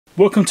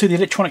Welcome to the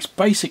Electronics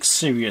Basics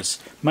series.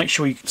 Make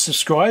sure you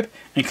subscribe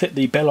and click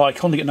the bell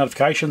icon to get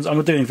notifications. I'm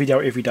going to do a video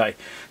every day,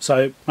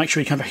 so make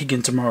sure you come back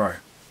again tomorrow.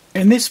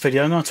 In this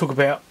video I'm going to talk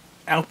about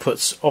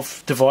outputs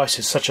of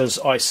devices such as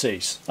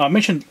ICs. I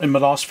mentioned in my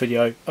last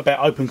video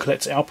about open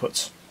collector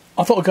outputs.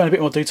 I thought I'd go in a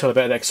bit more detail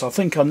about that because I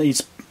think it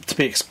needs to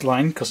be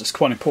explained because it's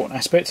quite an important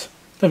aspect.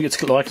 Don't forget to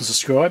click like and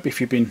subscribe if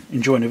you've been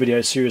enjoying the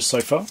video series so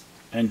far,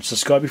 and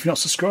subscribe if you're not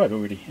subscribed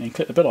already, and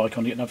click the bell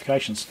icon to get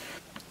notifications.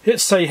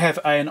 Let's say you have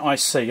an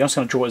IC. I'm just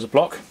going to draw it as a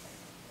block.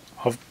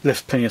 I've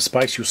left plenty of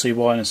space, you'll see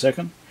why in a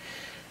second.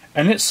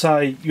 And let's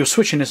say you're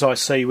switching this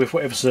IC with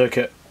whatever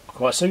circuit.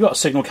 Right, so you've got a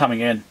signal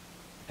coming in,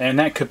 and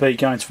that could be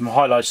going from a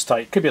high-low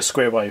state. It could be a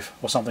square wave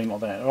or something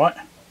like that, alright?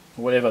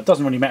 Or whatever, it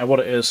doesn't really matter what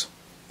it is,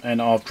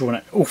 and I've drawn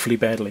it awfully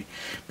badly.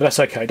 But that's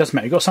okay, it doesn't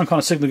matter. You've got some kind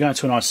of signal going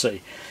to an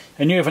IC,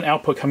 and you have an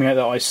output coming out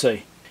of that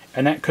IC,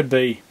 and that could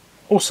be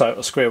also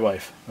a square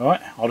wave,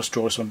 alright? I'll just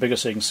draw this one bigger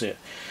so you can see it.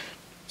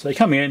 So you're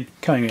coming in,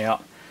 coming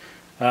out.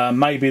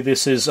 Maybe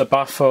this is a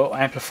buffer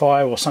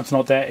amplifier or something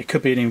like that. It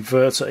could be an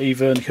inverter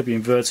even, it could be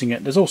inverting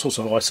it. There's all sorts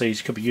of ICs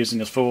you could be using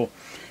this for.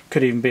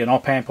 Could even be an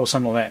op amp or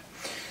something like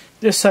that.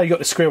 Let's say you've got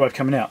the square wave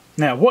coming out.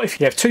 Now what if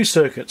you have two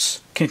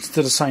circuits connected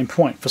to the same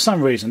point for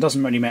some reason?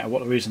 Doesn't really matter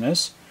what the reason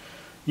is.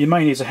 You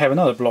may need to have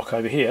another block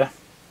over here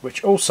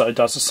which also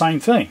does the same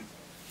thing.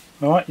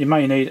 Alright, you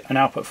may need an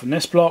output from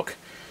this block,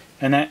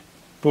 and that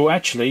will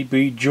actually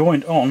be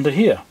joined on to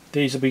here.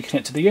 These will be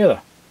connected together.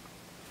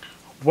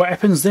 What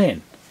happens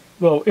then?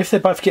 Well, if they're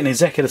both getting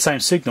exactly the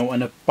same signal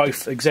and they're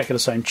both exactly the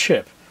same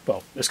chip,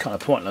 well, it's kind of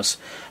pointless.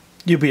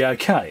 You'll be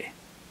okay.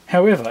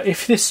 However,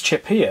 if this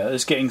chip here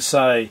is getting,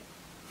 say,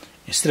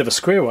 instead of a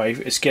square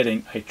wave, it's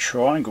getting a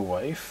triangle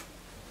wave,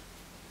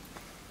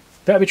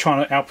 that'll be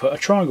trying to output a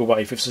triangle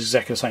wave if it's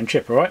exactly the same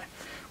chip, alright?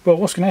 Well,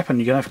 what's going to happen?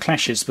 You're going to have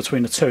clashes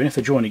between the two, and if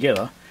they're joined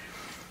together,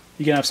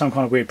 you're going to have some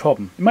kind of weird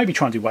problem. You may be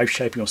trying to do wave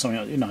shaping or something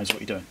like that. Who knows what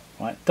you're doing,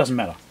 right? Doesn't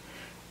matter.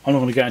 I'm not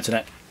going to go into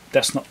that.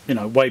 That's not,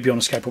 way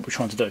beyond the scope of what we're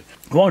trying to do.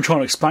 What I'm trying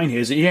to explain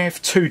here is that you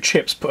have two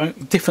chips putting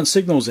different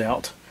signals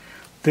out.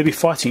 They'll be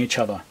fighting each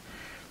other.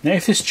 Now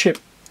if this chip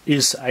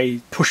is a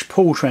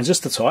push-pull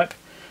transistor type,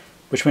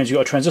 which means you've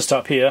got a transistor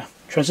up here,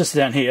 transistor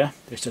down here,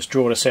 let's just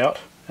draw this out.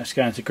 That's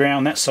going to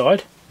ground that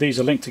side. These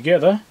are linked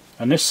together,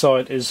 and this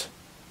side is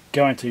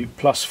going to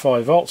plus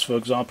 5 volts, for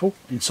example,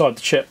 inside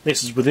the chip.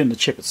 This is within the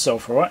chip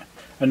itself, alright?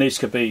 And these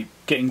could be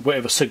getting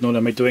whatever signal they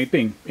may be doing,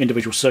 being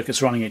individual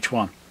circuits running each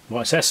one.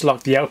 Right, so that's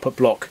like the output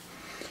block.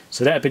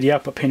 So that would be the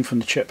output pin from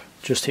the chip,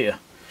 just here.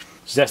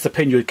 So that's the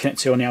pin you would connect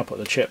to on the output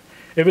of the chip.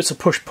 If it's a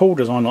push-pull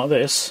design like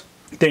this,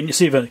 then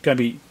it's either going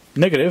to be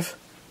negative,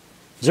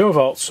 0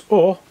 volts,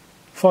 or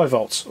 5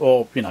 volts,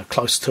 or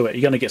close to it.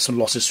 You're going to get some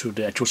losses through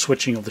the actual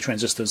switching of the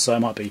transistors, so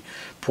it might be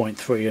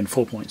 0.3 and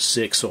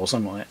 4.6 or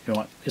something like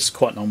that. It's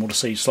quite normal to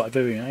see slight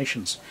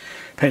variations.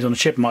 Depends on the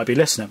chip, it might be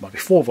less than that, it might be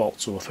 4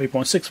 volts or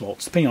 3.6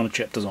 volts, depending on the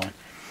chip design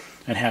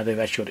and how they've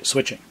actually got it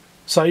switching.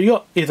 So you've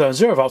got either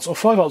 0 volts or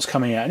 5 volts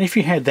coming out, and if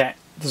you had that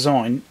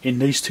design in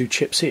these two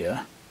chips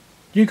here,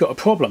 you've got a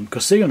problem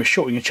because they're going to be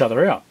shorting each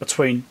other out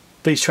between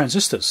these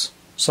transistors.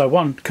 So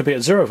one could be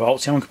at 0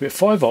 volts, the other one could be at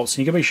 5 volts,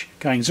 and you're going to be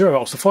going 0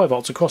 volts to 5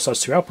 volts across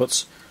those two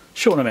outputs,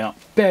 shorting them out.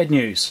 Bad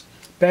news.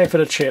 Bad for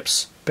the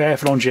chips, bad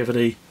for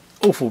longevity,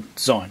 awful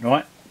design,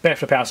 right? Bad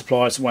for the power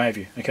supplies, what have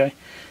you, okay?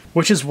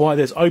 Which is why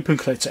there's open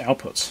collector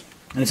outputs.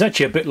 And it's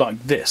actually a bit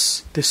like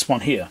this one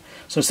here.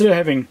 So instead of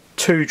having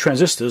two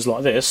transistors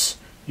like this,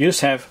 you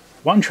just have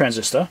one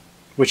transistor,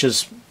 which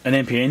is an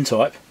NPN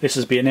type. This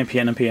would be an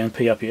NPN and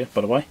PNP up here, by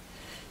the way.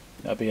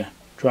 That would be a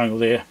triangle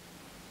there,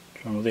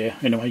 triangle there.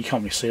 Anyway, you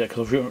can't really see that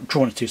because I've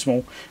drawn it too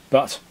small.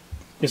 But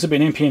this would be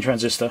an NPN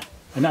transistor,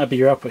 and that would be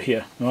your output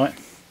here, right?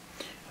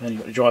 And then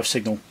you've got the drive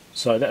signal.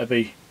 So that would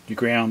be your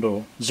ground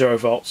or 0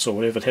 volts or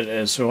whatever the hell it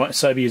is, right?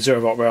 So it would be a 0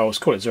 volt rail. Let's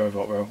call it 0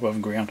 volt rail rather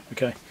than ground,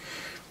 okay?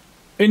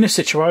 In this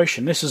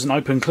situation, this is an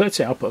open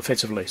collector output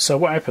effectively. So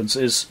what happens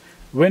is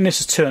when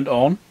this is turned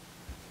on,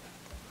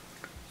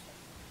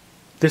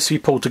 this will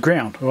be pulled to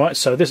ground, right?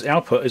 So this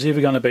output is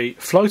either going to be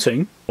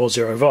floating or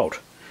 0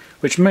 volt,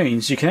 which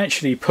means you can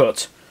actually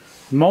put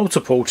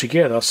multiple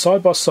together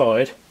side by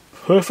side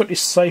perfectly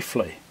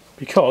safely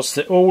because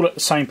they're all at the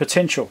same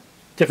potential.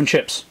 Different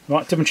chips,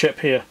 right? Different chip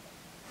here,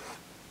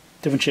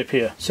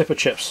 separate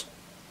chips,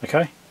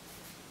 okay?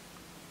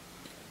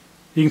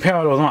 You can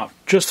parallel them up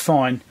just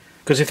fine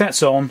because if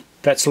that's on,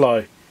 that's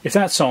low. If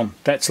that's on,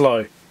 that's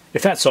low.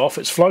 If that's off,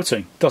 it's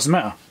floating. Doesn't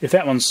matter. If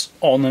that one's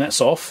on and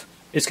that's off,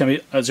 it's going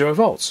to be at 0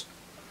 volts.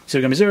 So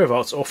it's going to be 0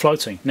 volts or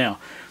floating. Now,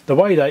 the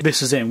way that this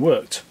has then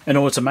worked, in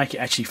order to make it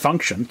actually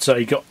function, so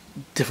you've got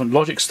different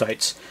logic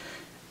states,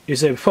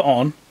 is they put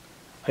on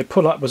a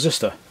pull-up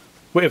resistor,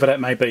 whatever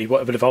that may be,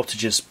 whatever the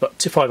voltage is,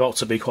 but 5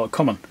 volts would be quite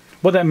common.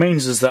 What that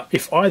means is that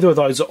if either of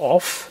those are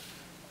off,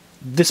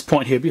 this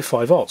point here would be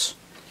 5 volts.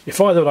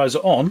 If either of those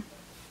are on,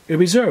 it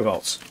would be 0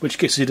 volts, which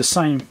gives you the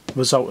same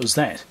result as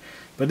that.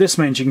 But this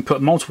means you can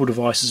put multiple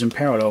devices in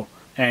parallel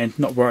and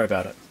not worry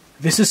about it.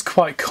 This is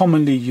quite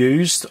commonly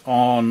used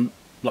on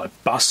like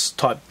bus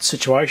type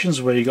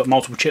situations where you've got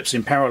multiple chips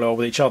in parallel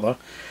with each other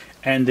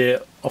and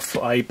they're off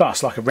a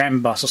bus, like a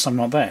RAM bus or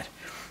something like that,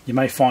 you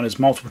may find there's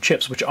multiple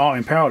chips which are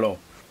in parallel.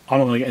 I'm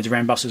not going to get into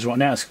RAM buses right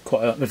now, it's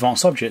quite an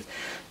advanced subject.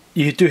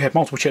 You do have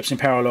multiple chips in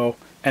parallel,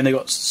 and they've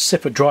got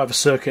separate driver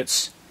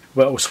circuits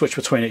where it will switch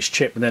between each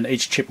chip, and then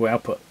each chip will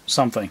output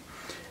something.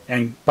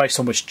 And based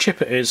on which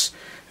chip it is,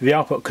 the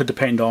output could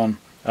depend on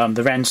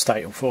the RAM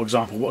state. For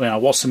example,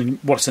 what's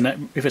in it.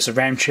 If it's a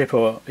RAM chip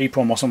or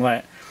EEPROM or something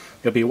like that,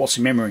 it'll be what's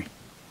in memory.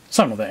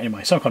 Something like that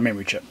anyway, some kind of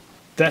memory chip.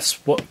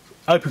 That's what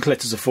open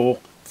collectors are for.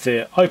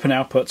 They're open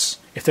outputs.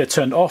 If they're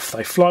turned off,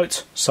 they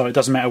float, so it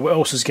doesn't matter what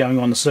else is going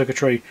on in the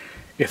circuitry.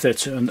 If they're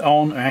turned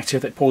on or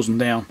active, that pulls them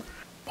down.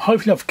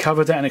 Hopefully I've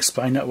covered that and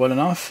explained that well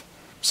enough.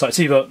 So it's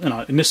either,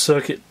 in this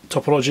circuit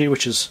topology,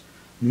 which is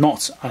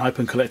not an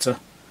open collector,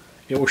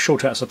 it will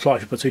short out supply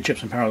if you put two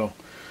chips in parallel.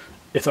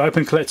 If they're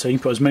open collector, you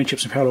can put as many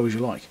chips in parallel as you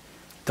like.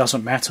 It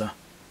doesn't matter,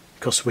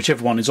 because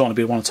whichever one is on will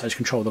be the one that takes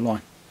control of the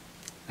line.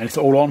 And if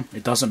they're all on,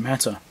 it doesn't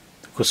matter,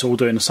 because they're all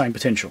doing the same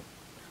potential.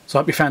 So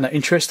I hope you found that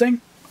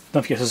interesting.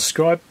 Don't forget to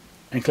subscribe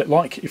and click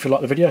like if you like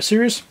the video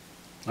series.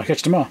 I'll catch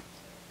you tomorrow.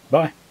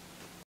 Bye.